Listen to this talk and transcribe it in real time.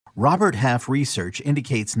Robert Half research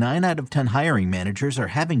indicates 9 out of 10 hiring managers are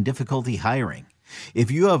having difficulty hiring.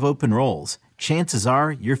 If you have open roles, chances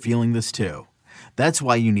are you're feeling this too. That's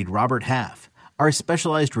why you need Robert Half. Our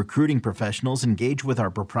specialized recruiting professionals engage with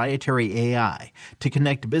our proprietary AI to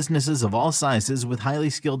connect businesses of all sizes with highly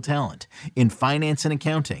skilled talent in finance and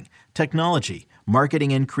accounting, technology,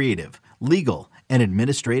 marketing and creative, legal, and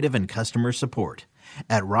administrative and customer support.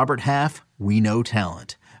 At Robert Half, we know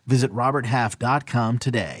talent. Visit roberthalf.com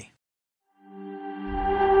today.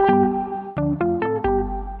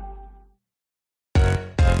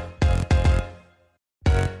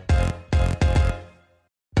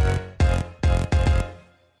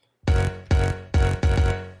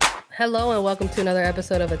 Hello and welcome to another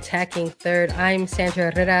episode of Attacking Third. I'm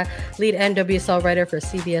Sandra Herrera, lead NWSL writer for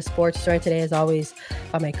CBS Sports, joined today as always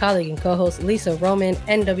by my colleague and co-host Lisa Roman,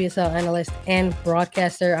 NWSL analyst and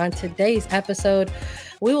broadcaster. On today's episode,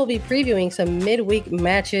 we will be previewing some midweek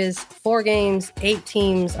matches, 4 games, 8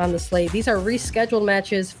 teams on the slate. These are rescheduled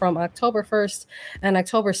matches from October 1st and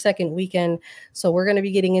October 2nd weekend. So we're going to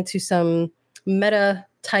be getting into some meta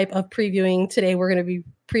type of previewing. Today we're going to be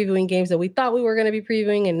previewing games that we thought we were going to be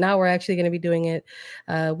previewing, and now we're actually going to be doing it.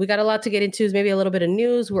 We got a lot to get into, maybe a little bit of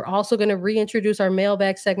news. We're also going to reintroduce our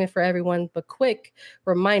mailbag segment for everyone, but quick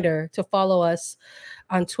reminder to follow us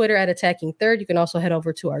on Twitter at Attacking Third. You can also head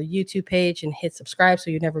over to our YouTube page and hit subscribe so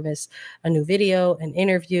you never miss a new video, an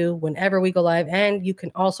interview whenever we go live. And you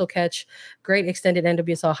can also catch great extended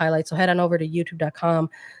NWSL highlights. So head on over to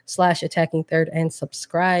youtube.com/Attacking Third and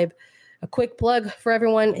subscribe. A quick plug for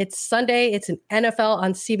everyone. It's Sunday. It's an NFL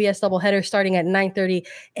on CBS doubleheader starting at 9:30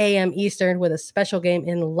 a.m. Eastern with a special game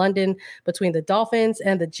in London between the Dolphins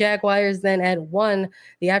and the Jaguars. Then at 1,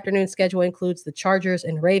 the afternoon schedule includes the Chargers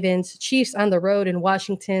and Ravens, Chiefs on the road in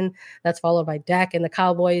Washington. That's followed by Dak and the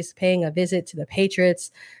Cowboys paying a visit to the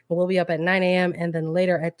Patriots. And we'll be up at 9 a.m. and then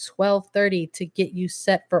later at 12:30 to get you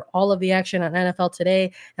set for all of the action on NFL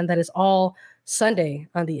Today. And that is all Sunday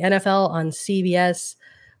on the NFL on CBS.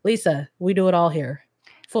 Lisa, we do it all here.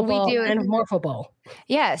 Football and more football.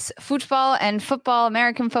 Yes, football and football,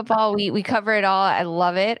 American football. We cover it all. I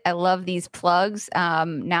love it. I love these plugs.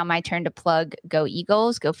 Now my turn to plug. Go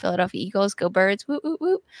Eagles, go Philadelphia Eagles, go Birds. Whoop, whoop,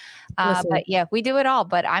 whoop. But yeah, we do it all.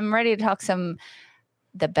 But I'm ready to talk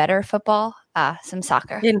the better football, some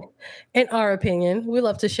soccer. In our opinion, we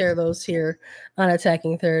love to share those here on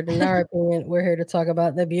Attacking Third. In our opinion, we're here to talk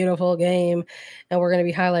about the beautiful game, and we're going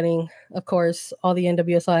to be highlighting, of course, all the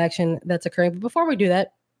NWSL action that's occurring. But before we do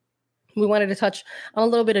that, we wanted to touch on a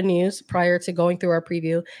little bit of news prior to going through our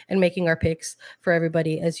preview and making our picks for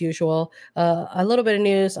everybody as usual. A little bit of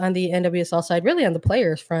news on the NWSL side, really on the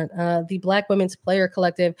players front. The Black Women's Player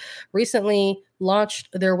Collective recently launched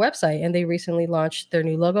their website, and they recently launched their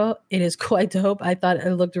new logo. It is quite dope. I thought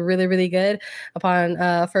it looked really, really good upon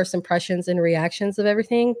first impressions and reactions of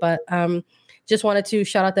everything. But just wanted to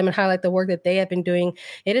shout out them and highlight the work that they have been doing.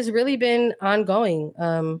 It has really been ongoing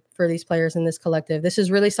for these players in this collective. This is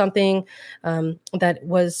really something that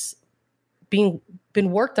was been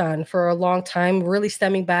worked on for a long time, really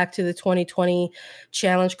stemming back to the 2020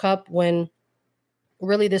 Challenge Cup, when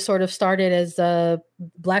really this sort of started as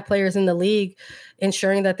Black players in the league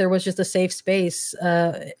ensuring that there was just a safe space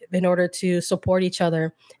in order to support each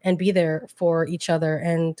other and be there for each other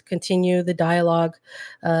and continue the dialogue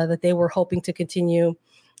that they were hoping to continue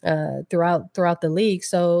throughout the league.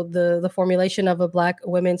 So the formulation of a Black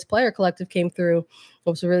Women's Player Collective came through. It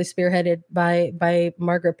was really spearheaded by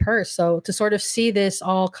Margaret Purse. So to sort of see this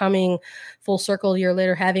all coming full circle a year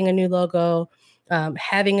later, having a new logo,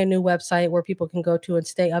 having a new website where people can go to and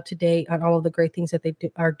stay up to date on all of the great things that they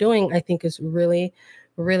are doing, I think is really,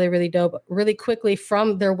 really, really dope. Really quickly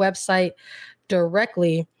from their website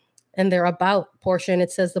directly, and their about portion,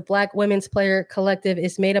 it says the Black Women's Player Collective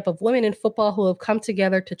is made up of women in football who have come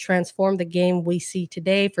together to transform the game we see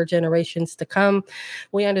today for generations to come.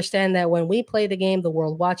 We understand that when we play the game, the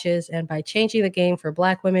world watches, and by changing the game for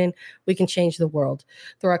Black women, we can change the world.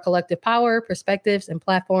 Through our collective power, perspectives, and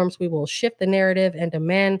platforms, we will shift the narrative and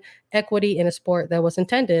demand equity in a sport that was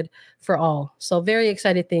intended for all. So very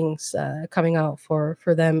excited things coming out for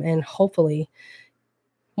them, and hopefully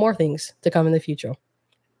more things to come in the future.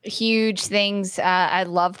 Huge things. I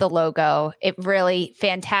love the logo. It really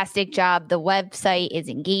fantastic job. The website is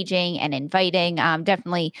engaging and inviting.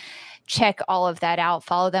 Definitely check all of that out.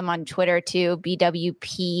 Follow them on Twitter too,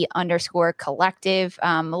 BWP_collective.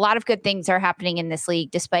 A lot of good things are happening in this league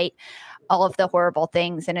despite all of the horrible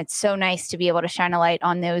things. And it's so nice to be able to shine a light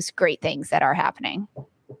on those great things that are happening.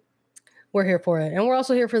 we're here for it. And we're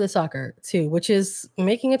also here for the soccer too, which is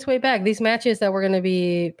making its way back. These matches that we're going to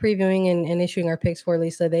be previewing and issuing our picks for,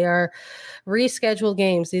 Lisa, they are rescheduled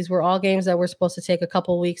games. These were all games that were supposed to take a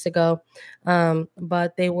couple weeks ago,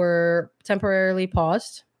 but they were temporarily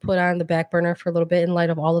paused, put on the back burner for a little bit in light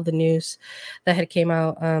of all of the news that had came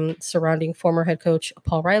out surrounding former head coach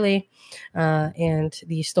Paul Riley and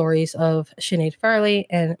the stories of Sinead Farley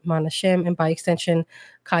and Mana Shim, and by extension,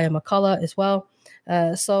 Kaya McCullough as well.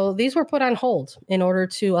 So these were put on hold in order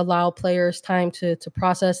to allow players time to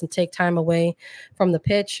process and take time away from the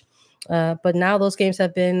pitch. But now those games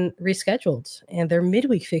have been rescheduled, and they're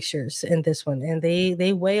midweek fixtures in this one, and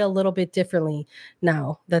they weigh a little bit differently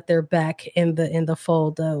now that they're back in the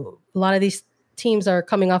fold. A lot of these teams are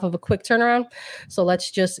coming off of a quick turnaround, so let's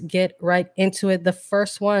just get right into it. The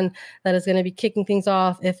first one that is going to be kicking things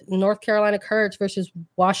off, if North Carolina Courage versus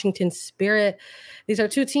Washington Spirit. These are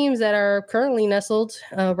two teams that are currently nestled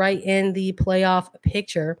right in the playoff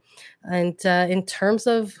picture. And in terms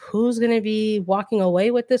of who's going to be walking away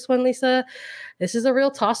with this one, Lisa, this is a real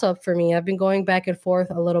toss-up for me. I've been going back and forth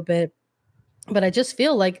a little bit, but I just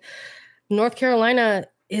feel like North Carolina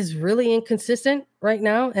is really inconsistent right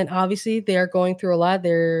now, and obviously they are going through a lot.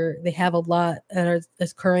 They have a lot that is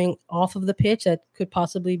occurring off of the pitch that could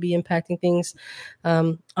possibly be impacting things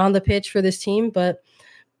on the pitch for this team. But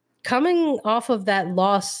coming off of that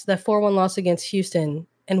loss, that 4-1 loss against Houston,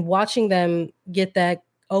 and watching them get that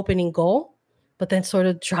opening goal, but then sort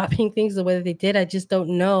of dropping things the way that they did, I just don't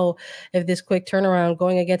know if this quick turnaround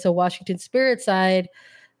going against a Washington Spirit side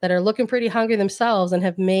that are looking pretty hungry themselves and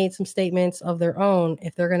have made some statements of their own,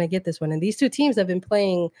 if they're going to get this one. And these two teams have been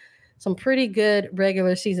playing some pretty good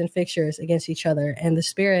regular season fixtures against each other, and the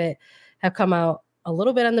Spirit have come out a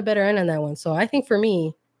little bit on the better end on that one. So I think for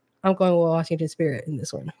me, I'm going with Washington Spirit in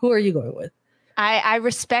this one. Who are you going with? I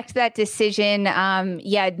respect that decision.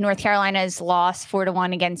 North Carolina's loss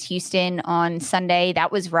 4-1 against Houston on Sunday.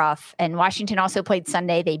 That was rough. And Washington also played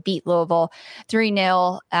Sunday. They beat Louisville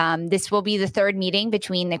 3-0. This will be the third meeting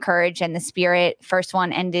between the Courage and the Spirit. First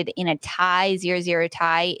one ended in a tie, 0-0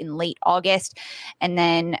 tie in late August. And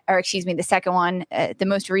then, the second one, the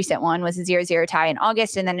most recent one was a 0-0 tie in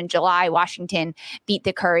August. And then in July, Washington beat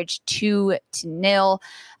the Courage 2-0.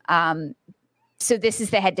 So this is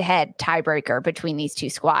the head-to-head tiebreaker between these two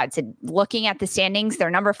squads. And looking at the standings, they're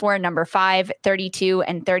number 4 and number 5, 32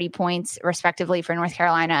 and 30 points, respectively, for North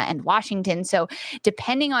Carolina and Washington. So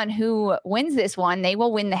depending on who wins this one, they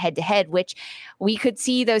will win the head-to-head, which we could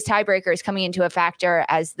see those tiebreakers coming into a factor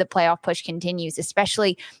as the playoff push continues,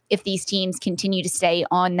 especially if these teams continue to stay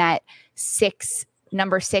on that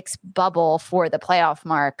number 6 bubble for the playoff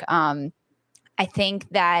mark. I think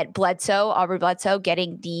that Aubrey Bledsoe,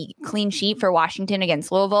 getting the clean sheet for Washington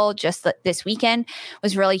against Louisville just this weekend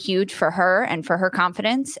was really huge for her and for her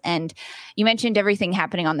confidence. And you mentioned everything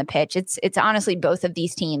happening on the pitch. It's honestly both of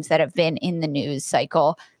these teams that have been in the news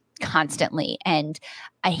cycle constantly. And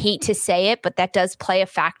I hate to say it, but that does play a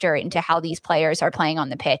factor into how these players are playing on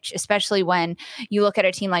the pitch, especially when you look at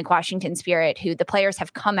a team like Washington Spirit, who the players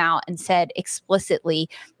have come out and said explicitly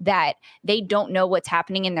that they don't know what's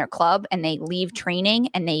happening in their club, and they leave training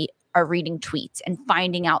and they are reading tweets and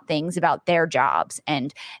finding out things about their jobs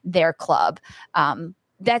and their club.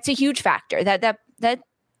 That's a huge factor that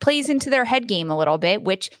plays into their head game a little bit,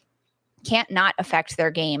 which can't not affect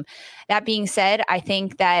their game. That being said, I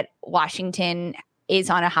think that Washington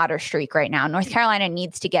is on a hotter streak right now. North Carolina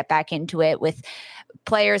needs to get back into it with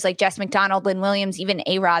players like Jess McDonald, Lynn Williams, even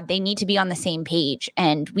A-Rod. They need to be on the same page.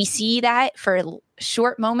 And we see that for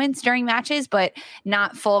short moments during matches, but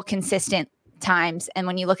not full consistent times. And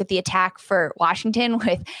when you look at the attack for Washington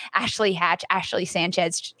with Ashley Hatch, Ashley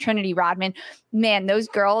Sanchez, Trinity Rodman, man, those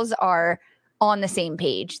girls are on the same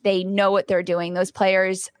page. They know what they're doing. Those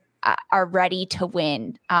players are ready to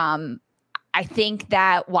win. I think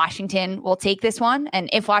that Washington will take this one. And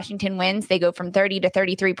if Washington wins, they go from 30 to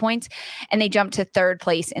 33 points and they jump to third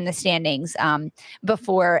place in the standings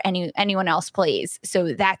before anyone else plays.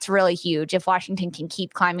 So that's really huge if Washington can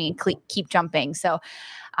keep climbing and keep jumping. So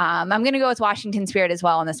I'm going to go with Washington Spirit as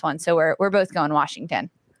well on this one. So we're both going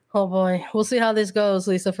Washington. Oh boy, we'll see how this goes,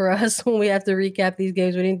 Lisa, for us when we have to recap these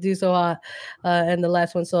games. We didn't do so hot in the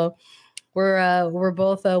last one. So we're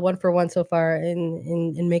both 1 for 1 so far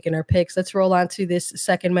in making our picks. Let's roll on to this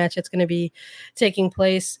second match that's going to be taking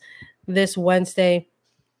place this Wednesday.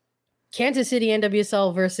 Kansas City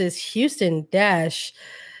NWSL versus Houston Dash.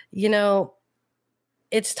 You know,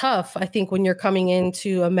 it's tough, I think, when you're coming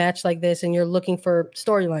into a match like this and you're looking for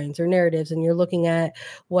storylines or narratives, and you're looking at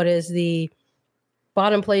what is the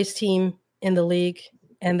bottom place team in the league,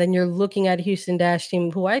 and then you're looking at Houston Dash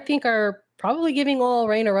team, who I think are probably giving OL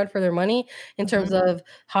Reign a run for their money in terms of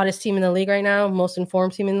hottest team in the league right now, most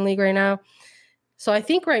informed team in the league right now. So I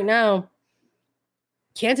think right now,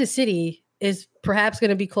 Kansas City is perhaps going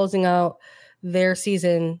to be closing out their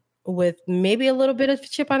season with maybe a little bit of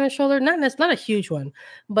chip on their shoulder. That's not a huge one,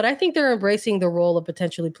 but I think they're embracing the role of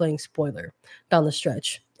potentially playing spoiler down the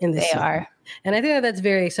stretch in this season. Are. And I think that's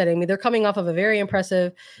very exciting. I mean, they're coming off of a very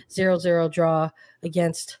impressive 0-0 draw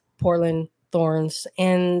against Portland Thorns.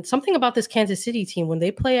 And something about this Kansas City team, when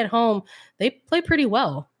they play at home, they play pretty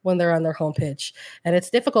well when they're on their home pitch. And it's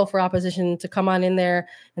difficult for opposition to come on in there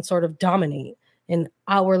and sort of dominate and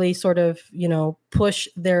outwardly sort of, push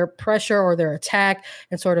their pressure or their attack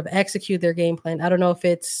and sort of execute their game plan. I don't know if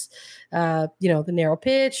it's, the narrow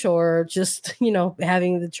pitch or just,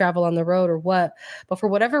 having to travel on the road or what. But for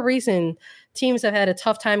whatever reason, teams have had a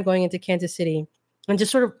tough time going into Kansas City and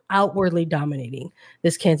just sort of outwardly dominating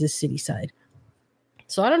this Kansas City side.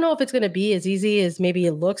 So I don't know if it's going to be as easy as maybe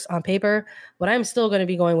it looks on paper, but I'm still going to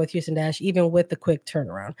be going with Houston Dash, even with the quick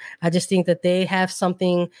turnaround. I just think that they have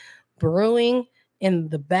something brewing in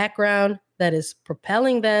the background that is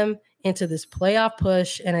propelling them into this playoff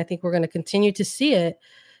push. And I think we're going to continue to see it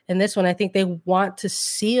in this one. I think they want to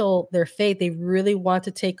seal their fate. They really want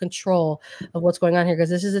to take control of what's going on here, because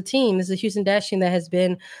this is a Houston Dash team that has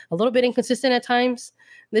been a little bit inconsistent at times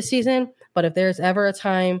this season. But if there's ever a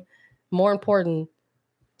time more important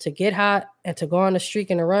to get hot and to go on a streak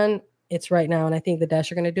and a run, it's right now. And I think the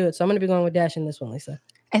Dash are going to do it. So I'm going to be going with Dash in this one, Lisa.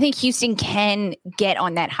 I think Houston can get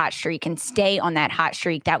on that hot streak and stay on that hot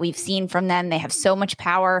streak that we've seen from them. They have so much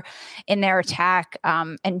power in their attack.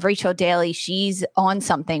 And Rachel Daly, she's on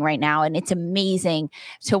something right now, and it's amazing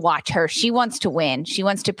to watch her. She wants to win. She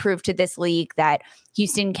wants to prove to this league that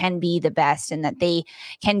Houston can be the best and that they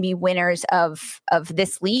can be winners of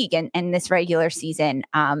this league and this regular season.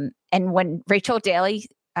 And when Rachel Daly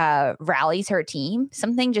rallies her team,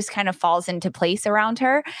 something just kind of falls into place around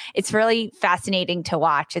her. It's really fascinating to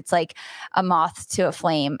watch. It's like a moth to a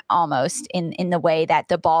flame almost in the way that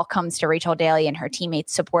the ball comes to Rachel Daly and her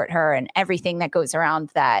teammates support her and everything that goes around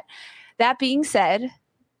that. That being said,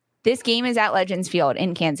 this game is at Legends Field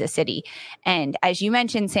in Kansas City. And as you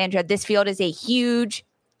mentioned, Sandra, this field is a huge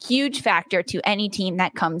factor to any team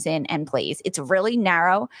that comes in and plays. It's really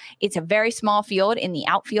narrow. It's a very small field in the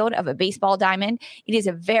outfield of a baseball diamond. It is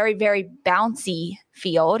a very, very bouncy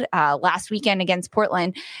field. Last weekend against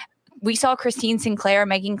Portland, we saw Christine Sinclair,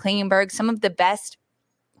 Megan Klingenberg, some of the best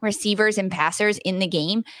receivers and passers in the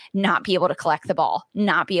game not be able to collect the ball,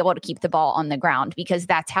 not be able to keep the ball on the ground, because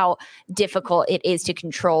that's how difficult it is to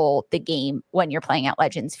control the game when you're playing at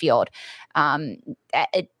Legends Field. As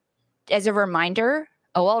a reminder,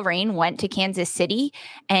 OL Reign went to Kansas City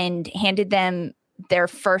and handed them their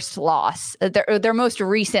first loss, their most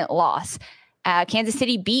recent loss. Kansas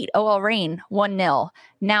City beat OL Reign 1-0.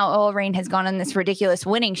 Now OL Reign has gone on this ridiculous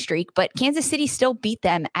winning streak, but Kansas City still beat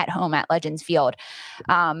them at home at Legends Field.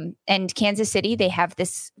 And Kansas City, they have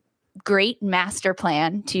this great master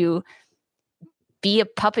plan to be a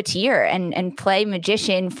puppeteer and play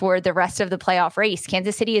magician for the rest of the playoff race.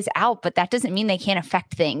 Kansas City is out, but that doesn't mean they can't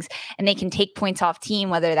affect things, and they can take points off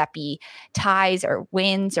team, whether that be ties or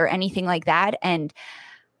wins or anything like that. And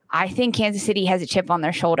I think Kansas City has a chip on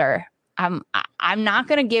their shoulder. I'm not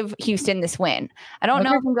going to give Houston this win. I don't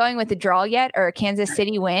know if I'm going with the draw yet or a Kansas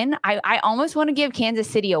City win. I almost want to give Kansas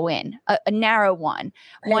City a win, a narrow one,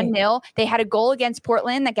 1-0. They had a goal against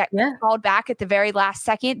Portland that got called back at the very last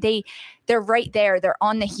second. They're right there. They're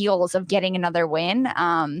on the heels of getting another win.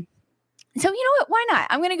 So you know what? Why not?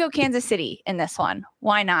 I'm going to go Kansas City in this one.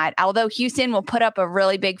 Why not? Although Houston will put up a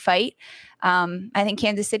really big fight, I think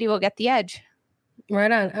Kansas City will get the edge.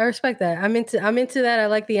 Right on. I respect that. I'm into that. I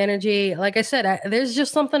like the energy. Like I said, there's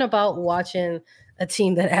just something about watching a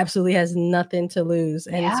team that absolutely has nothing to lose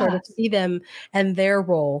and sort of see them and their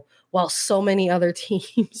role while so many other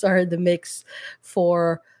teams are in the mix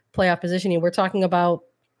for playoff positioning. We're talking about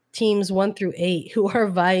teams 1 through 8 who are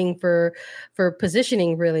vying for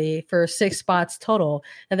positioning, really, for 6 spots total.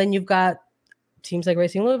 And then you've got teams like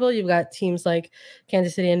Racing Louisville, you've got teams like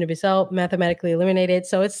Kansas City and NWSL mathematically eliminated.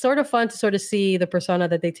 So it's sort of fun to sort of see the persona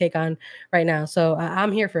that they take on right now. So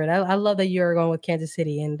I'm here for it. I love that you're going with Kansas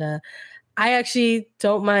City. And I actually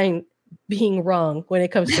don't mind being wrong when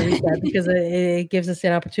it comes to recap because it gives us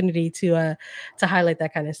an opportunity to highlight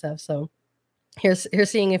that kind of stuff. So here's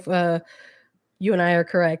seeing if you and I are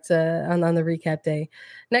correct on the recap day.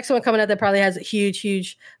 Next one coming up that probably has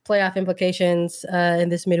huge playoff implications in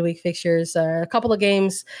this midweek fixtures. A couple of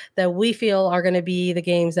games that we feel are going to be the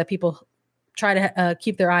games that people try to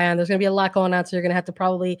keep their eye on. There's going to be a lot going on, so you're going to have to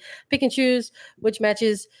probably pick and choose which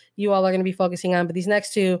matches you all are going to be focusing on. But these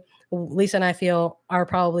next two Lisa and I feel are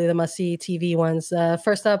probably the must-see TV ones.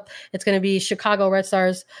 First up, it's going to be Chicago Red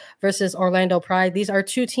Stars versus Orlando Pride. These are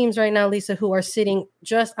two teams right now, Lisa, who are sitting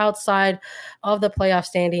just outside of the playoff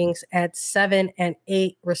standings at 7 and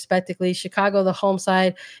 8, respectively. Chicago, the home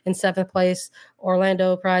side, in 7th place.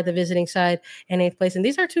 Orlando Pride, the visiting side, in 8th place. And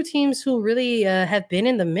these are two teams who really have been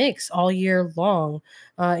in the mix all year long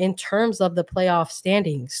in terms of the playoff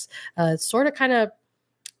standings. Sort of kind of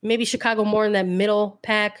maybe Chicago more in that middle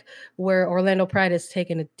pack, where Orlando Pride has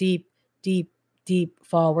taken a deep, deep, deep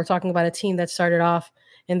fall. We're talking about a team that started off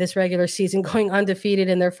in this regular season going undefeated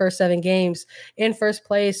in their first 7 games, in first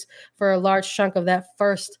place for a large chunk of that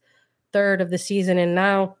first third of the season, and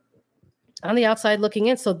now on the outside looking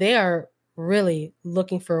in. So they are really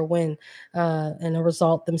looking for a win and a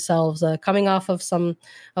result themselves, coming off of some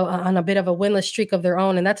on a bit of a winless streak of their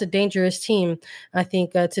own. And that's a dangerous team, I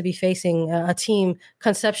think, to be facing a team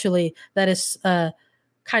conceptually that is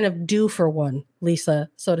kind of due for one, Lisa,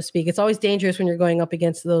 so to speak. It's always dangerous when you're going up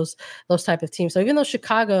against those type of teams. So even though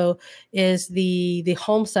Chicago is the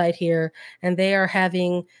home side here, and they are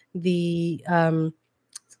having the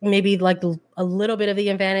maybe like a little bit of the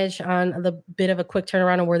advantage on the bit of a quick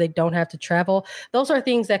turnaround and where they don't have to travel. Those are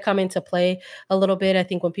things that come into play a little bit. I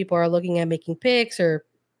think when people are looking at making picks or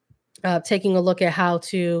taking a look at how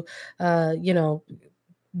to,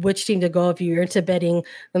 which team to go if you're into betting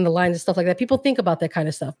and the lines and stuff like that, people think about that kind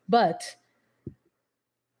of stuff. But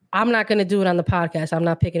I'm not going to do it on the podcast. I'm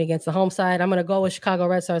not picking against the home side. I'm going to go with Chicago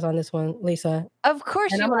Red Stars on this one, Lisa. Of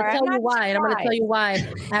course and you I'm are. going to tell you why. And I'm going to tell you why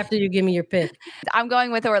after you give me your pick. I'm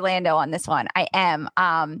going with Orlando on this one. I am.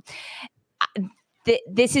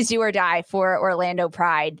 This is do or die for Orlando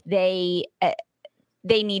Pride. They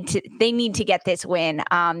need to get this win.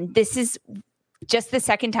 This is just the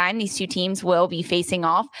second time these two teams will be facing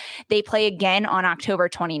off. They play again on October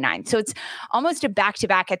 29th. So it's almost a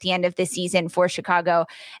back-to-back at the end of the season for Chicago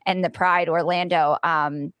and the Pride. Orlando's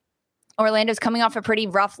coming off a pretty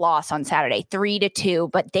rough loss on Saturday,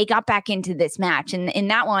 3-2, but they got back into this match. And in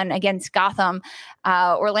that one against Gotham,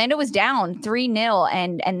 Orlando was down 3-0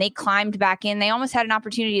 and they climbed back in. They almost had an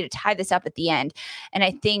opportunity to tie this up at the end. And I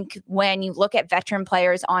think when you look at veteran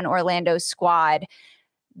players on Orlando's squad,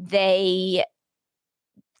 they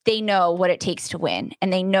know what it takes to win.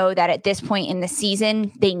 And they know that at this point in the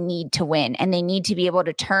season, they need to win and they need to be able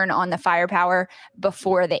to turn on the firepower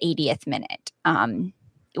before the 80th minute.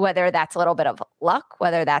 Whether that's a little bit of luck,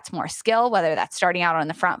 whether that's more skill, whether that's starting out on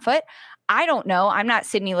the front foot. I don't know. I'm not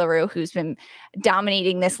Sydney Leroux, who's been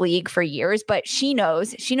dominating this league for years, but she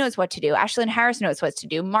knows what to do. Ashlyn Harris knows what to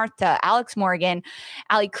do. Martha, Alex Morgan,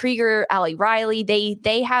 Allie Krieger, Allie Riley,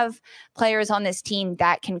 they have players on this team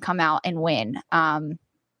that can come out and win.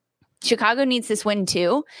 Chicago needs this win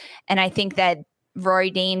too. And I think that Rory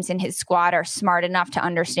Dames and his squad are smart enough to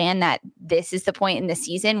understand that this is the point in the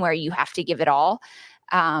season where you have to give it all.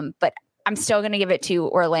 But I'm still going to give it to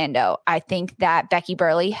Orlando. I think that Becky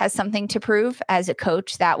Burleigh has something to prove as a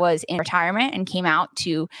coach that was in retirement and came out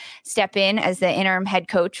to step in as the interim head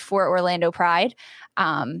coach for Orlando Pride.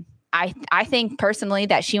 I think personally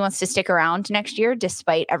that she wants to stick around next year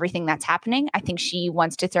despite everything that's happening. I think she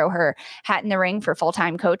wants to throw her hat in the ring for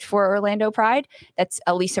full-time coach for Orlando Pride. That's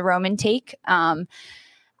a Lisa Roman take.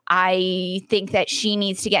 I think that she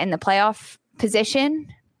needs to get in the playoff position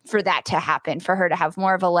for that to happen, for her to have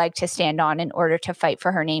more of a leg to stand on in order to fight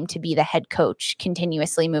for her name to be the head coach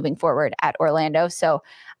continuously moving forward at Orlando. So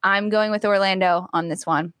I'm going with Orlando on this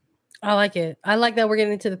one. I like it. I like that we're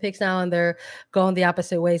getting into the picks now and they're going the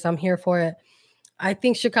opposite ways. I'm here for it. I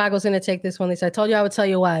think Chicago's going to take this one, Lisa. I told you I would tell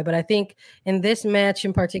you why, but I think in this match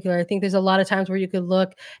in particular, I think there's a lot of times where you could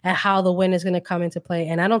look at how the win is going to come into play.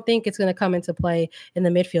 And I don't think it's going to come into play in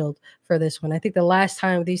the midfield for this one. I think the last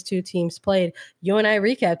time these two teams played, you and I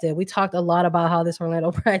recapped it. We talked a lot about how this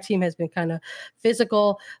Orlando Pride team has been kind of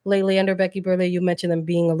physical lately under Becky Burleigh. You mentioned them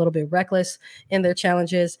being a little bit reckless in their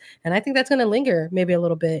challenges. And I think that's going to linger maybe a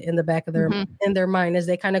little bit in the back of their in their mind as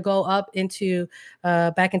they kind of go up into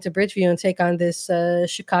back into Bridgeview and take on this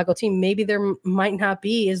Chicago team. Maybe there might not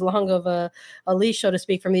be as long of a leash, so to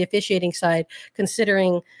speak, from the officiating side,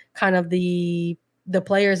 considering kind of the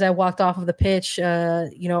players that walked off of the pitch, in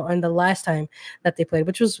the last time that they played,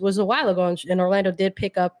 which was a while ago, and Orlando did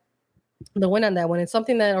pick up the win on that one. And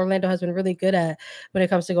something that Orlando has been really good at when it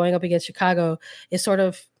comes to going up against Chicago is sort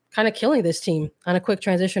of kind of killing this team on a quick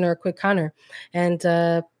transition or a quick counter. And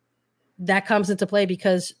that comes into play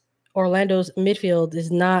because Orlando's midfield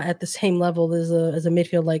is not at the same level as a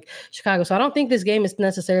midfield like Chicago. So I don't think this game is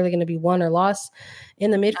necessarily going to be won or lost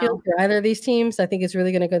in the midfield for either of these teams. I think it's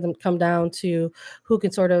really going to come down to who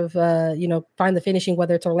can sort of, find the finishing,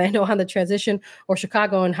 whether it's Orlando on the transition or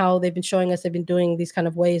Chicago, and how they've been showing us they've been doing these kind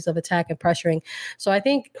of ways of attack and pressuring. So I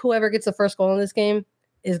think whoever gets the first goal in this game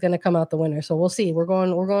is going to come out the winner. So we'll see. We're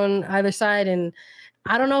going either side, and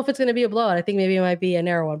I don't know if it's going to be a blowout. I think maybe it might be a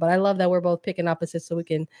narrow one, but I love that we're both picking opposites so we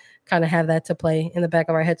can kind of have that to play in the back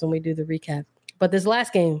of our heads when we do the recap. But this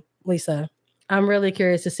last game, Lisa, I'm really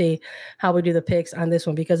curious to see how we do the picks on this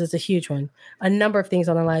one because it's a huge one. A number of things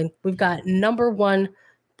on the line. We've got number 1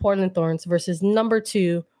 Portland Thorns versus number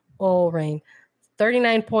 2 OL Reign.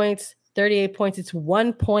 39 points, 38 points. It's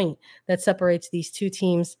 1 point that separates these two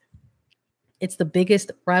teams. It's the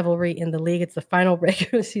biggest rivalry in the league. It's the final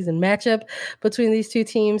regular season matchup between these two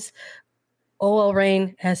teams. OL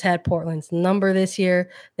Reign has had Portland's number this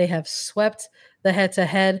year. They have swept the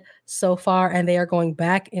head-to-head so far, and they are going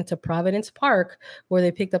back into Providence Park, where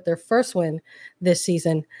they picked up their first win this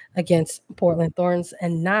season against Portland Thorns.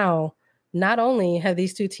 And now, not only have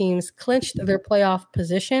these two teams clinched their playoff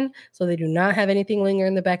position, so they do not have anything linger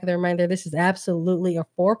in the back of their mind there. This is absolutely a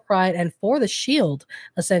for pride and for the shield,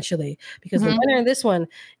 essentially, because the winner in this one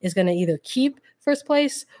is going to either keep first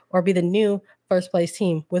place or be the new first place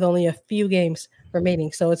team with only a few games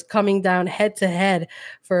remaining. So it's coming down head to head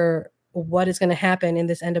for what is going to happen in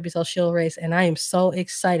this NWSL Shield race. And I am so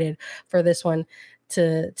excited for this one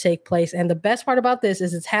to take place. And the best part about this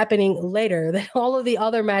is it's happening later than all of the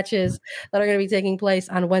other matches that are going to be taking place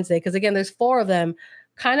on Wednesday. Because again, there's 4 of them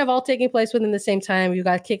kind of all taking place within the same time. You've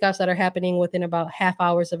got kickoffs that are happening within about half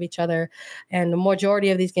hours of each other. And the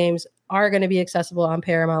majority of these games are going to be accessible on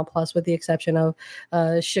Paramount Plus, with the exception of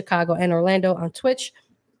Chicago and Orlando on Twitch.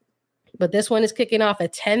 But this one is kicking off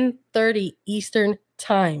at 10:30 Eastern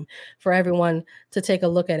time for everyone to take a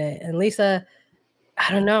look at it. And Lisa,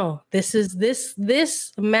 I don't know. This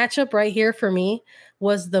matchup right here for me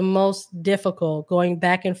was the most difficult, going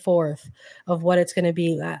back and forth of what it's going to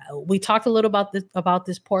be. We talked a little about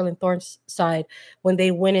this Portland Thorns side when they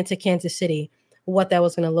went into Kansas City, what that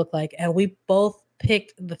was going to look like. And we both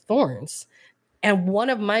picked the Thorns. And one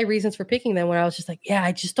of my reasons for picking them, when I was just like,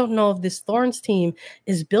 I just don't know if this Thorns team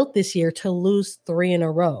is built this year to lose 3 in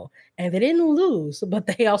a row. And they didn't lose, but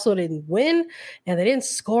they also didn't win, and they didn't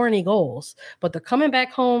score any goals. But they're coming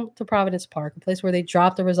back home to Providence Park, a place where they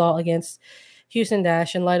dropped the result against Houston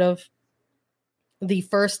Dash in light of the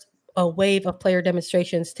first wave of player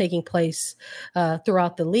demonstrations taking place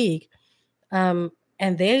throughout the league. And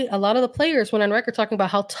a lot of the players went on record talking about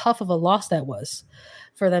how tough of a loss that was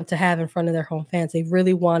for them to have in front of their home fans. They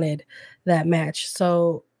really wanted that match.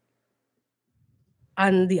 So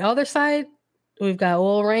on the other side, we've got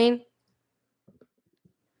OL Reign,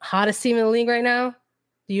 hottest team in the league right now.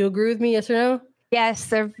 Do you agree with me? Yes or no? Yes,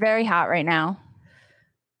 they're very hot right now.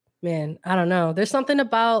 Man, I don't know. There's something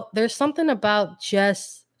about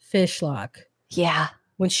Jess Fishlock. Yeah.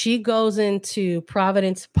 When she goes into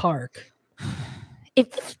Providence Park,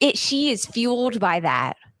 she is fueled by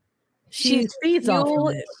that. She feeds off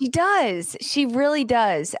of it. She does. She really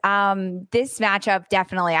does. This matchup,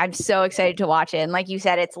 definitely. I'm so excited to watch it. And like you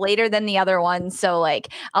said, it's later than the other ones. So like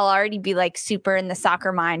I'll already be like super in the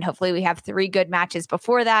soccer mind. Hopefully we have 3 good matches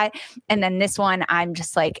before that. And then this one, I'm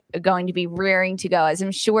just like going to be rearing to go, as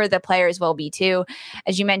I'm sure the players will be too.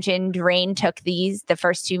 As you mentioned, Reign took the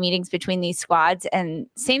first 2 meetings between these squads, and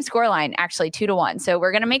same scoreline, actually 2-1. So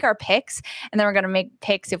we're going to make our picks, and then we're going to make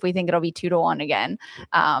picks if we think it'll be 2-1 again.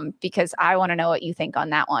 Because I want to know what you think on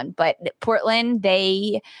that one. But Portland,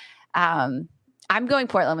 I'm going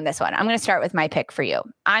Portland with this one. I'm going to start with my pick for you.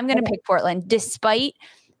 I'm going to pick Portland, despite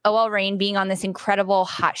OL Reign being on this incredible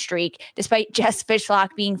hot streak, despite Jess Fishlock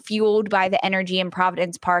being fueled by the energy in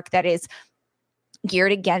Providence Park that is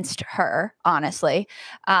geared against her, honestly.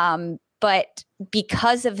 But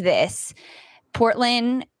because of this,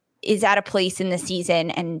 Portland is at a place in the season,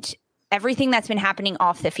 and everything that's been happening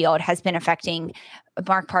off the field has been affecting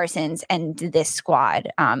Mark Parsons and this squad.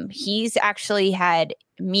 He's actually had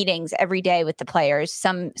meetings every day with the players,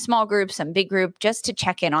 some small group, some big group, just to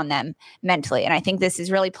check in on them mentally. And I think this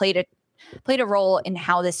has really played a role in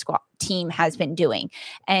how this team has been doing.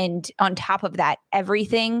 And on top of that,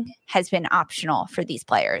 everything has been optional for these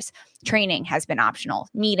players. Training has been optional.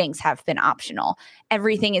 Meetings have been optional.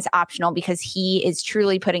 Everything is optional because he is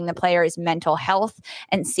truly putting the players' mental health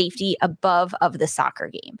and safety above of the soccer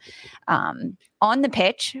game. On the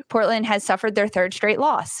pitch, Portland has suffered their 3rd straight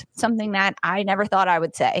loss, something that I never thought I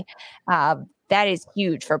would say. That is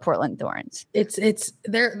huge for Portland Thorns.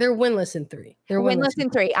 They're winless in 3. They're winless in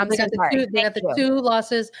 3. I'm so sorry. They got the 2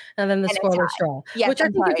 losses and then the scoreless draw. Yes, which I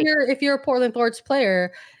think if you're a Portland Thorns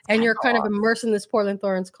player and you're kind of immersed in this Portland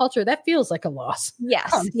Thorns culture, that feels like a loss.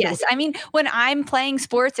 Yes, yes. I mean, when I'm playing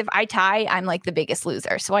sports, if I tie, I'm like the biggest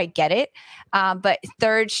loser. So I get it. But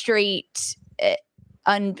third straight.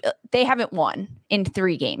 They haven't won in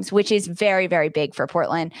 3 games, which is very, very big for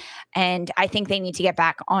Portland. And I think they need to get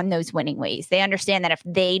back on those winning ways. They understand that if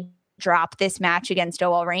they drop this match against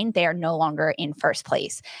OL Reign, they are no longer in first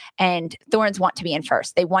place. And Thorns want to be in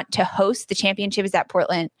first. They want to host the championship is at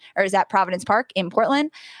Providence Park in Portland.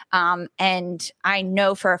 And I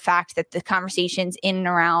know for a fact that the conversations in and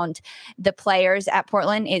around the players at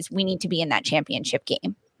Portland is we need to be in that championship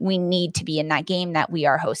game. We need to be in that game that we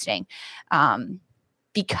are hosting.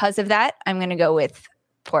 Because of that, I'm going to go with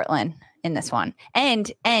Portland in this one.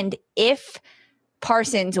 And if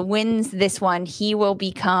Parsons wins this one, he will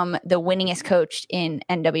become the winningest coach in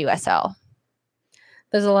NWSL.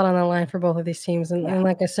 There's a lot on the line for both of these teams. And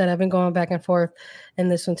like I said, I've been going back and forth in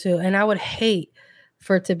this one too. And I would hate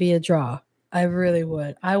for it to be a draw. I really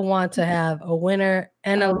would. I want to have a winner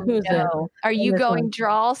and a loser. No. Are you going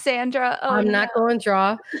draw, Sandra? I'm not going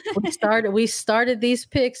draw. We started these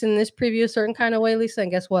picks in this preview a certain kind of way, Lisa.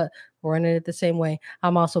 And guess what? We're running it the same way.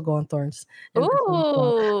 I'm also going Thorns.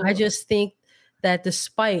 Ooh. I just think that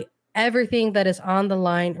despite everything that is on the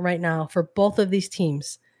line right now for both of these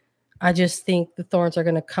teams, I just think the Thorns are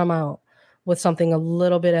going to come out with something a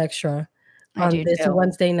little bit extra on this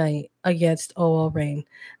Wednesday night against OL Reign.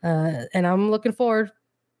 And I'm looking forward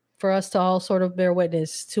for us to all sort of bear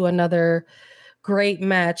witness to another great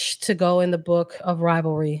match to go in the book of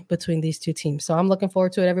rivalry between these two teams. So I'm looking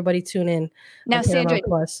forward to it. Everybody tune in. Now, Sandra,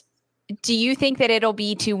 do you think that it'll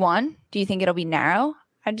be 2-1? Do you think it'll be narrow?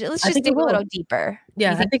 Let's just dig a little deeper.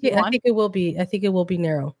 Yeah, I think it will be. I think it will be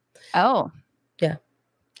narrow. Oh. Yeah.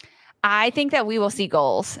 I think that we will see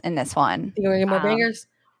goals in this one. You're going to get more bangers?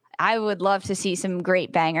 I would love to see some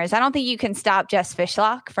great bangers. I don't think you can stop Jess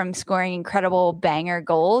Fishlock from scoring incredible banger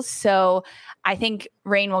goals. So I think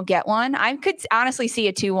Reign will get one. I could honestly see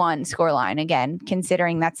a 2-1 scoreline again,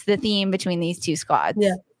 considering that's the theme between these two squads.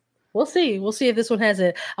 Yeah. We'll see. We'll see if this one has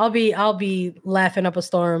it. I'll be laughing up a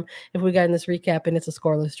storm if we got in this recap and it's a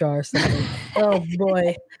scoreless draw or something. Oh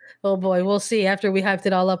boy. We'll see after we hyped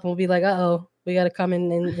it all up and we'll be like, uh-oh. We got to come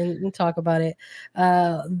in and talk about it.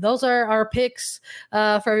 Those are our picks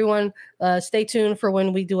for everyone. Stay tuned for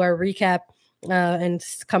when we do our recap and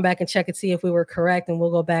come back and check and see if we were correct. And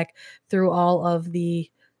we'll go back through all of the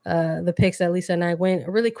picks that Lisa and I went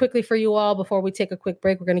really quickly for you all. Before we take a quick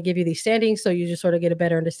break, we're going to give you these standings so you just sort of get a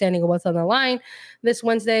better understanding of what's on the line this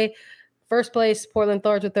Wednesday. First place, Portland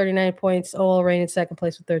Thorns with 39 points. OL Reign in second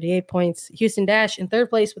place with 38 points. Houston Dash in third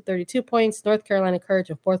place with 32 points. North Carolina Courage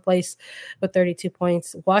in fourth place with 32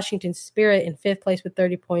 points. Washington Spirit in fifth place with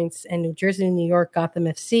 30 points. And New Jersey and New York Gotham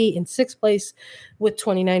FC in sixth place with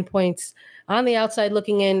 29 points. On the outside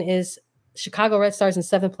looking in is Chicago Red Stars in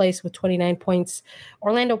seventh place with 29 points.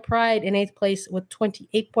 Orlando Pride in eighth place with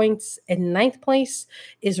 28 points. In ninth place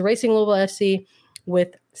is Racing Louisville FC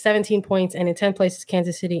with 17 points, and in 10th place is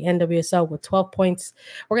Kansas City NWSL with 12 points.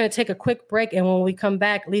 We're going to take a quick break, and when we come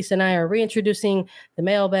back, Lisa and I are reintroducing the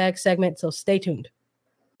mailbag segment, so stay tuned.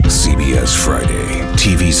 CBS Friday.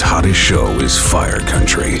 TV's hottest show is Fire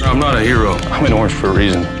Country. I'm not a hero. I'm in orange for a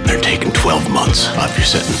reason. They're taking 12 months off your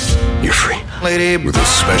sentence. You're free. Lady, with a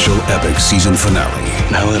special epic season finale.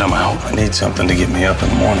 Now that I'm out, I need something to get me up in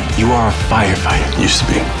the morning. You are a firefighter. Used to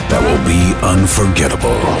be. That will be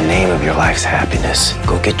unforgettable. In the name of your life's happiness,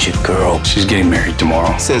 go get your girl. She's getting married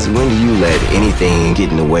tomorrow. Says, when do you let anything get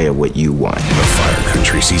in the way of what you want? The Fire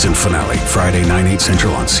Country season finale, Friday, 9/8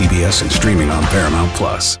 Central on CBS and streaming on Paramount+.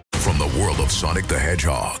 From the world of Sonic the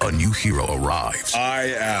Hedgehog, a new hero arrives.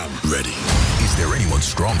 I am ready. Is there anyone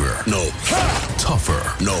stronger? No.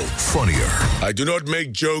 Tougher? No. Funnier? I do not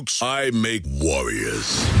make jokes, I make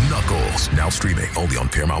warriors. Knuckles, now streaming only on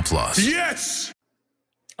Paramount+. Yes!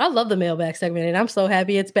 I love the mailbag segment, and I'm so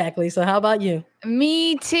happy it's back, Lisa. How about you?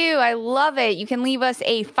 Me too. I love it. You can leave us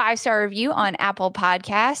a 5-star review on Apple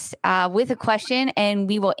Podcasts with a question, and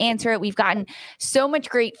we will answer it. We've gotten so much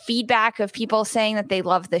great feedback of people saying that they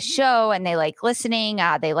love the show and they like listening.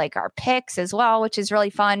 They like our picks as well, which is really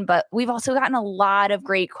fun. But we've also gotten a lot of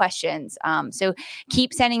great questions. So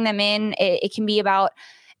keep sending them in. It can be about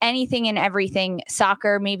anything and everything,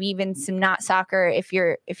 soccer, maybe even some not soccer if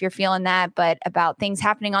you're feeling that, but about things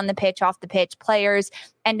happening on the pitch, off the pitch, players,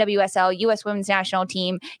 NWSL, U.S. Women's National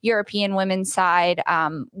Team, European Women's side,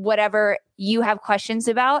 whatever you have questions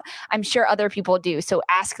about, I'm sure other people do. So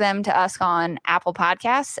ask them to us on Apple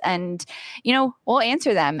Podcasts and, we'll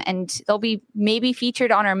answer them. And they'll be maybe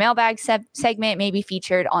featured on our mailbag segment, maybe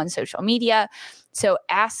featured on social media. So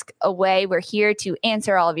ask away. We're here to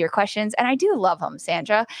answer all of your questions. And I do love them,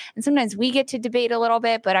 Sandra. And sometimes we get to debate a little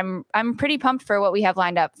bit, but I'm pretty pumped for what we have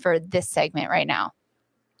lined up for this segment right now.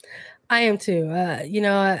 I am too.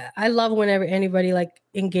 I love whenever anybody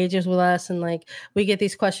engages with us and we get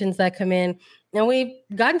these questions that come in, and we've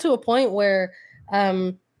gotten to a point where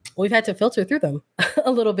we've had to filter through them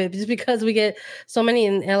a little bit just because we get so many,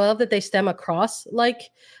 and I love that they stem across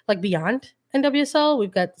like beyond NWSL.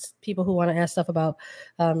 We've got people who want to ask stuff about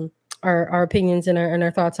our opinions and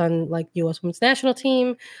our thoughts on U.S. Women's National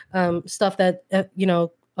Team, stuff that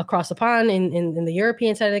across the pond in the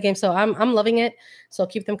European side of the game. So I'm loving it. So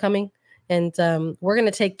keep them coming. And we're going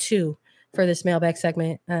to take 2 for this mailbag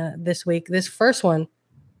segment this week. This first one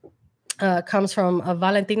comes from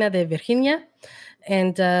Valentina de Virginia.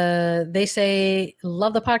 And they say,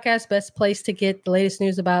 love the podcast. Best place to get the latest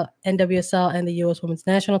news about NWSL and the U.S. Women's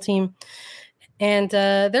National Team. And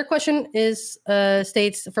their question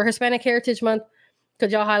states, for Hispanic Heritage Month,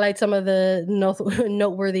 could y'all highlight some of the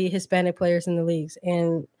noteworthy Hispanic players in the leagues?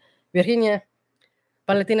 And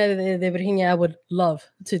Valentina de Virginia, I would love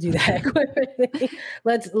to do that.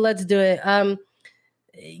 Let's do it.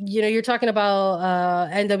 You're talking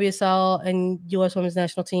about NWSL and U.S. Women's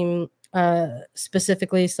National Team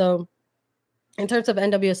specifically. So in terms of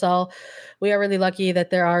NWSL, we are really lucky that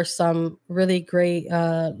there are some really great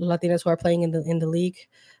Latinas who are playing in the league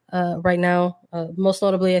right now. Most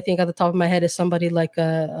notably, I think at the top of my head is somebody like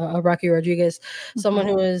a Rocky Rodriguez, someone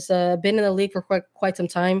who has been in the league for quite some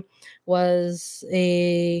time, was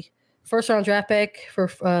a first-round draft pick for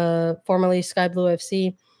formerly Sky Blue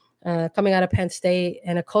FC, coming out of Penn State,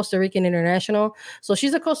 and a Costa Rican international. So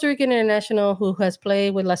she's a Costa Rican international who has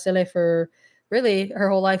played with La Sele for really her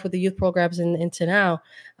whole life with the youth programs into now,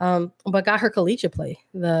 but got her collegiate play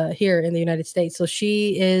here in the United States. So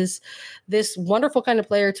she is this wonderful kind of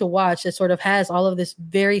player to watch that sort of has all of this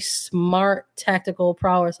very smart tactical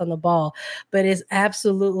prowess on the ball, but is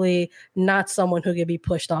absolutely not someone who can be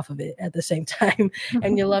pushed off of it at the same time.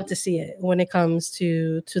 And you love to see it when it comes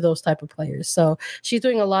to those type of players. So she's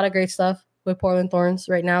doing a lot of great stuff with Portland Thorns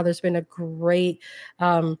right now. There's been a great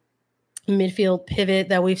midfield pivot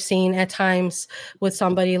that we've seen at times with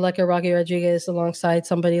somebody like a Rocky Rodriguez alongside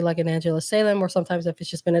somebody like an Angela Salem, or sometimes if it's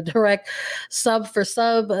just been a direct sub for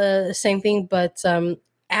sub, same thing, but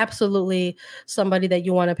absolutely somebody that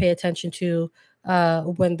you want to pay attention to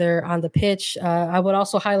when they're on the pitch. I would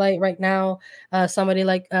also highlight right now somebody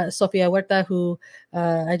like Sofia Huerta, who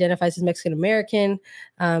identifies as Mexican American,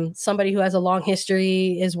 somebody who has a long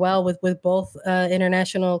history as well with both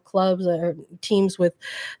international clubs or teams with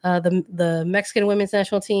the Mexican women's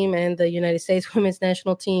national team and the United States women's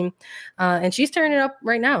national team, and she's turning it up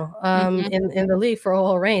right now in the league for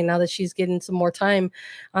OL Reign, now that she's getting some more time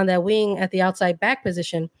on that wing at the outside back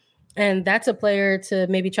position. And that's a player to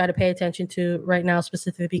maybe try to pay attention to right now,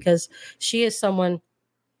 specifically because she is someone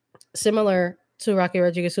similar to Rocky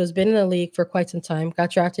Rodriguez, who has been in the league for quite some time,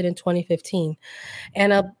 got drafted in 2015.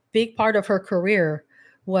 And a big part of her career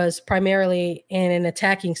was primarily in an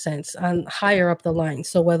attacking sense, on higher up the line.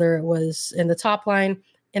 So whether it was in the top line,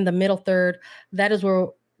 in the middle third, that is where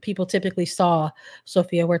people typically saw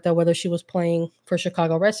Sofia Huerta, whether she was playing for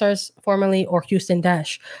Chicago Red Stars formerly or Houston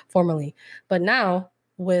Dash formerly. But now,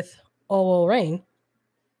 with OL Reign,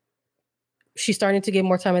 she's starting to get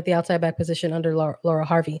more time at the outside back position under Laura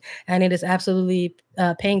Harvey, and it is absolutely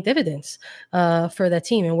paying dividends for that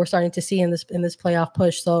team. And we're starting to see in this playoff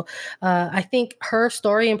push. So I think her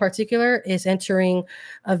story in particular is entering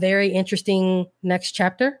a very interesting next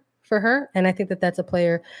chapter for her, and I think that that's a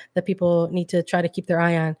player that people need to try to keep their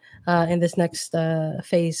eye on in this next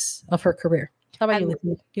phase of her career. How about you?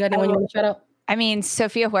 You got anyone you want to shout out? I mean,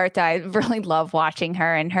 Sofia Huerta, I really love watching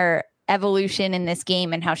her and her evolution in this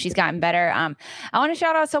game and how she's gotten better. I want to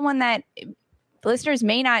shout out someone that listeners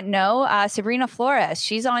may not know, Sabrina Flores.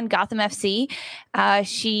 She's on Gotham FC.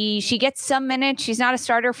 She gets some minutes. She's not a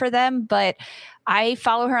starter for them, but I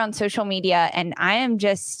follow her on social media, and I am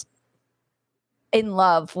just in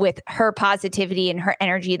love with her positivity and her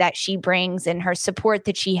energy that she brings and her support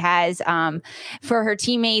that she has for her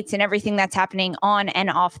teammates and everything that's happening on and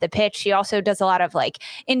off the pitch. She also does a lot of like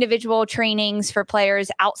individual trainings for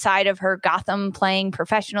players outside of her Gotham playing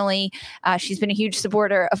professionally. She's been a huge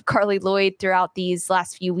supporter of Carly Lloyd throughout these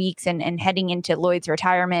last few weeks and heading into Lloyd's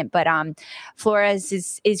retirement. But Flores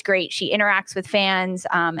is great. She interacts with fans.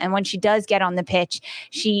 And when she does get on the pitch,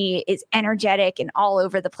 she is energetic and all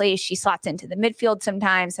over the place. She slots into the midfield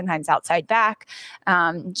sometimes outside back.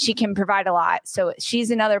 She can provide a lot. So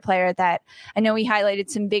she's another player that I know we highlighted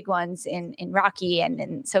some big ones in Rocky and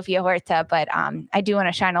in Sofia Huerta, but I do want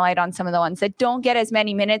to shine a light on some of the ones that don't get as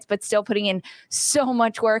many minutes, but still putting in so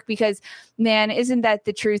much work because, man, isn't that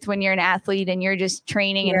the truth when you're an athlete and you're just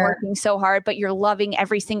training and working so hard, but you're loving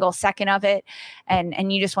every single second of it.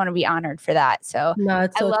 And you just want to be honored for that. So I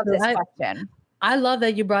love this question. I love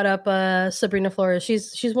that you brought up Sabrina Flores.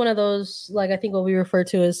 She's one of those, like, I think what we refer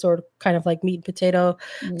to as sort of kind of like meat and potato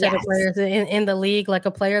type of players in the league, like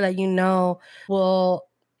a player that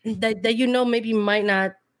that maybe might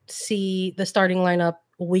not see the starting lineup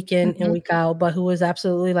week in and week out, but who is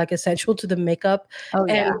absolutely like essential to the makeup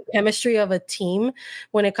and chemistry of a team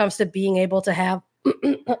when it comes to being able to have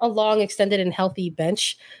a long, extended, and healthy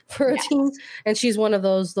bench for a team. And she's one of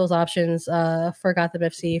those options for Gotham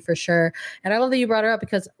FC for sure. And I love that you brought her up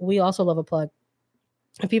because we also love a plug.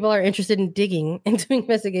 If people are interested in digging and doing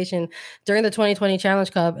investigation during the 2020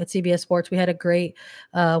 Challenge Cup at CBS Sports, we had a great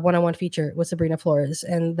one-on-one feature with Sabrina Flores,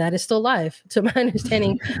 and that is still live, to my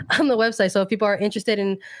understanding, on the website. So if people are interested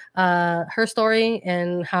in her story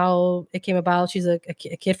and how it came about, she's a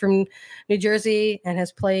kid from New Jersey and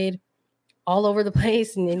has played all over the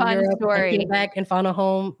place and in Europe, and came back and found a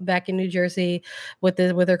home back in New Jersey with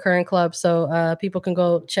her current club. So people can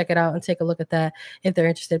go check it out and take a look at that if they're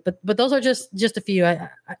interested. But those are just a few.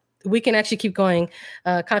 We can actually keep going.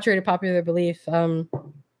 Contrary to popular belief,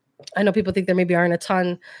 I know people think there maybe aren't a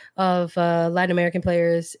ton of Latin American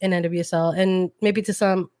players in NWSL, and maybe to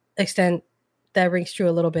some extent that rings true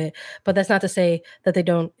a little bit. But that's not to say that they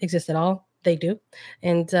don't exist at all. They do.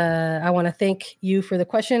 And I want to thank you for the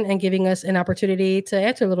question and giving us an opportunity to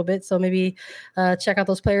answer a little bit. So maybe check out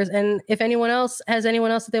those players. And if anyone else has anyone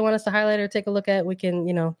else that they want us to highlight or take a look at, we can,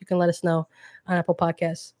 you can let us know on Apple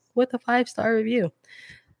Podcasts with a 5-star review.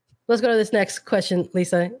 Let's go to this next question,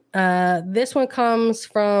 Lisa. This one comes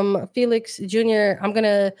from Felix Jr. I'm going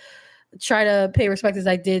to try to pay respect as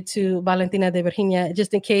I did to Valentina de Virginia,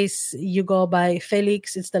 just in case you go by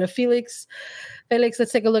Felix instead of Felix. Felix,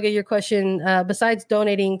 let's take a look at your question. Besides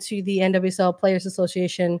donating to the NWSL Players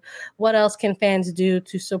Association, what else can fans do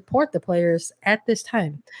to support the players at this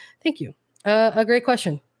time? Thank you. A great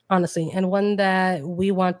question, honestly, and one that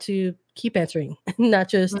we want to keep answering, not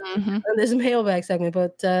just on this mailbag segment,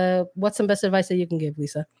 but what's some best advice that you can give,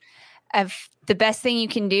 Lisa? The best thing you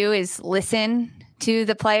can do is listen to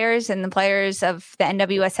the players and the players of the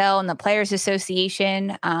NWSL and the Players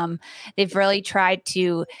Association. They've really tried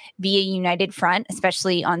to be a united front,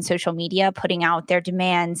 especially on social media, putting out their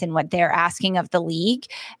demands and what they're asking of the league,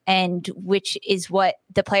 and which is what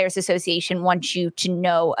the Players Association wants you to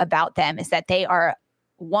know about them, is that they are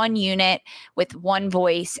one unit with one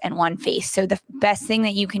voice and one face. So the best thing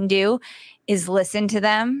that you can do is listen to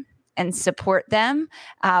them and support them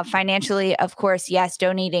financially, of course, yes,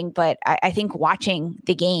 donating, but I think watching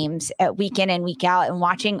the games week in and week out and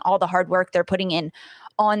watching all the hard work they're putting in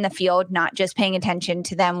on the field, not just paying attention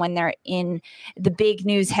to them when they're in the big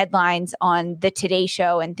news headlines on the Today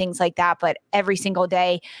Show and things like that, but every single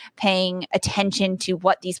day paying attention to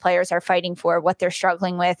what these players are fighting for, what they're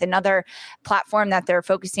struggling with. Another platform that they're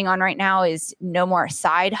focusing on right now is no more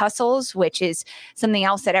side hustles, which is something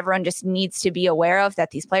else that everyone just needs to be aware of,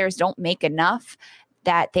 that these players don't make enough,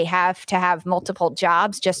 that they have to have multiple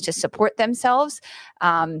jobs just to support themselves.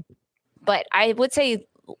 But I would say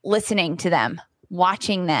listening to them,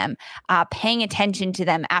 watching them, paying attention to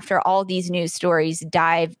them after all these news stories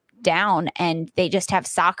dive down and they just have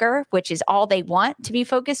soccer, which is all they want to be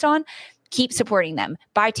focused on. Keep supporting them.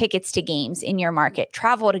 Buy tickets to games in your market.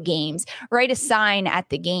 Travel to games. Write a sign at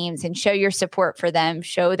the games and show your support for them.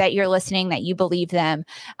 Show that you're listening, that you believe them.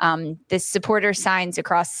 The supporter signs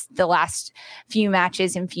across the last few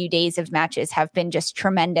matches and few days of matches have been just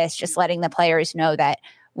tremendous, just letting the players know that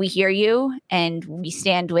we hear you and we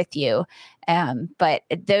stand with you. But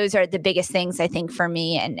those are the biggest things I think for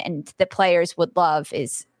me and the players would love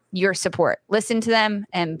is your support. Listen to them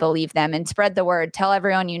and believe them and spread the word. Tell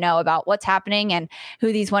everyone you know about what's happening and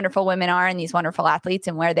who these wonderful women are and these wonderful athletes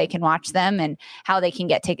and where they can watch them and how they can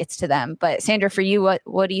get tickets to them. But Sandra, for you,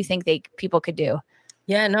 what do you think people could do?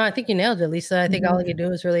 Yeah, no, I think you nailed it, Lisa. I think all you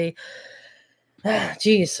do is really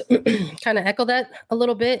Geez, kind of echo that a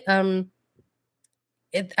little bit. I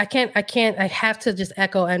have to just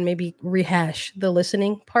echo and maybe rehash the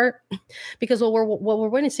listening part, because what we're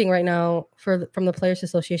witnessing right now from the Players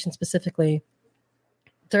Association specifically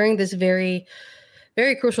during this very,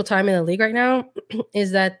 very crucial time in the league right now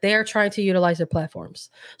is that they are trying to utilize their platforms.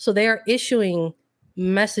 So they are issuing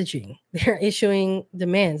messaging, they're issuing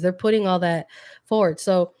demands, they're putting all that forward.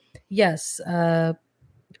 So yes,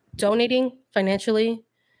 donating financially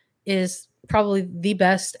is probably the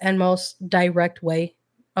best and most direct way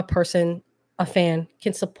a fan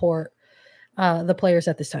can support the players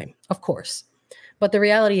at this time, of course. But the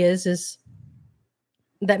reality is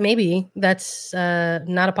that maybe that's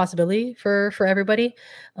not a possibility for everybody,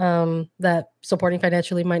 that supporting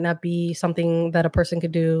financially might not be something that a person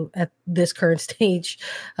could do at this current stage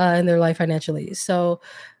in their life financially. So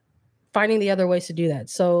finding the other ways to do that.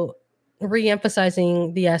 So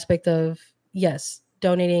re-emphasizing the aspect of, yes,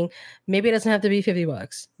 donating. Maybe it doesn't have to be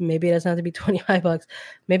 $50. Maybe it doesn't have to be $25.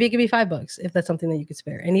 Maybe it could be $5 if that's something that you could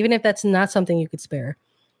spare. And even if that's not something you could spare,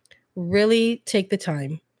 really take the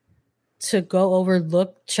time to go over,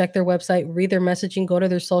 look, check their website, read their messaging, go to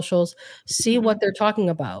their socials, see what they're talking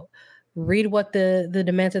about, read what the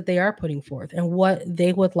demands that they are putting forth and what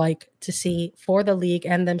they would like to see for the league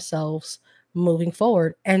and themselves moving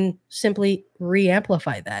forward, and simply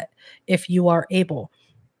re-amplify that if you are able.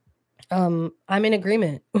 I'm in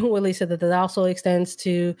agreement with Lisa that also extends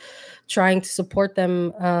to trying to support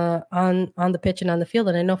them on the pitch and on the field.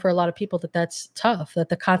 And I know for a lot of people that's tough, that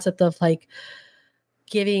the concept of like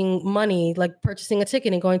giving money, like purchasing a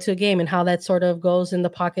ticket and going to a game, and how that sort of goes in the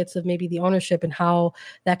pockets of maybe the ownership, and how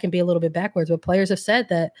that can be a little bit backwards. But players have said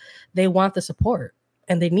that they want the support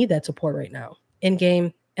and they need that support right now in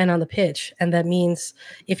game and on the pitch. And that means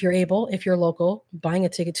if you're able, if you're local, buying a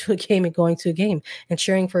ticket to a game and going to a game and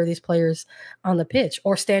cheering for these players on the pitch,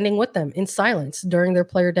 or standing with them in silence during their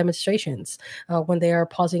player demonstrations when they are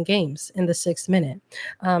pausing games in the 6th minute.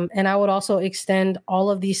 And I would also extend all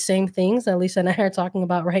of these same things that Lisa and I are talking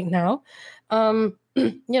about right now, to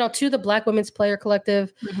the Black Women's Player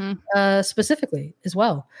Collective specifically as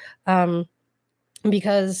well.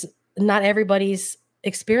 Because not everybody's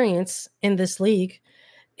experience in this league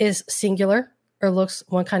is singular or looks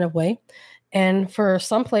one kind of way. And for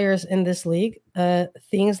some players in this league,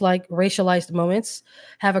 things like racialized moments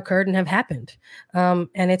have occurred and have happened. And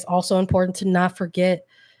it's also important to not forget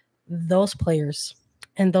those players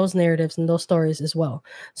and those narratives and those stories as well.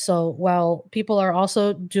 So while people are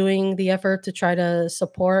also doing the effort to try to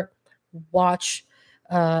support, watch,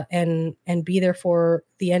 and be there for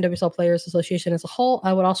the NWSL Players Association as a whole,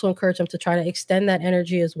 I would also encourage them to try to extend that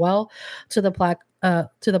energy as well to the Black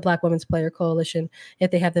Women's Player Coalition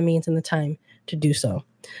if they have the means and the time to do so.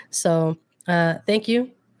 So thank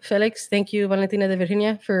you, Felix. Thank you, Valentina de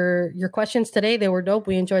Virginia, for your questions today. They were dope.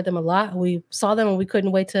 We enjoyed them a lot. We saw them and we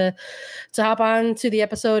couldn't wait to hop on to the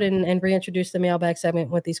episode and reintroduce the mailbag segment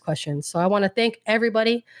with these questions. So I want to thank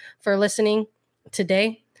everybody for listening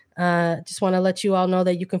today. Just want to let you all know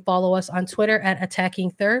that you can follow us on Twitter at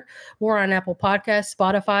Attacking Third. We're on Apple Podcasts,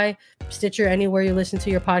 Spotify, Stitcher, anywhere you listen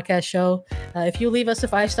to your podcast show. If you leave us a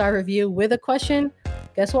 5-star review with a question,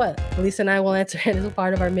 guess what? Lisa and I will answer it as a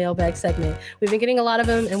part of our mailbag segment. We've been getting a lot of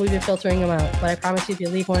them and we've been filtering them out, but I promise you, if you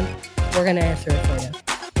leave one, we're going to answer it for you.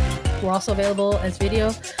 We're also available as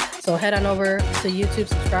video, so head on over to YouTube,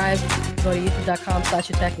 subscribe, go to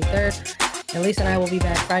youtube.com/Attacking Third. And Lisa and I will be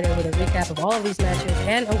back Friday with a recap of all of these matches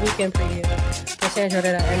and a weekend preview. For Sandra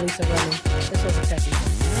Herrera and Lisa Roman, this was Attacking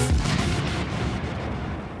Third.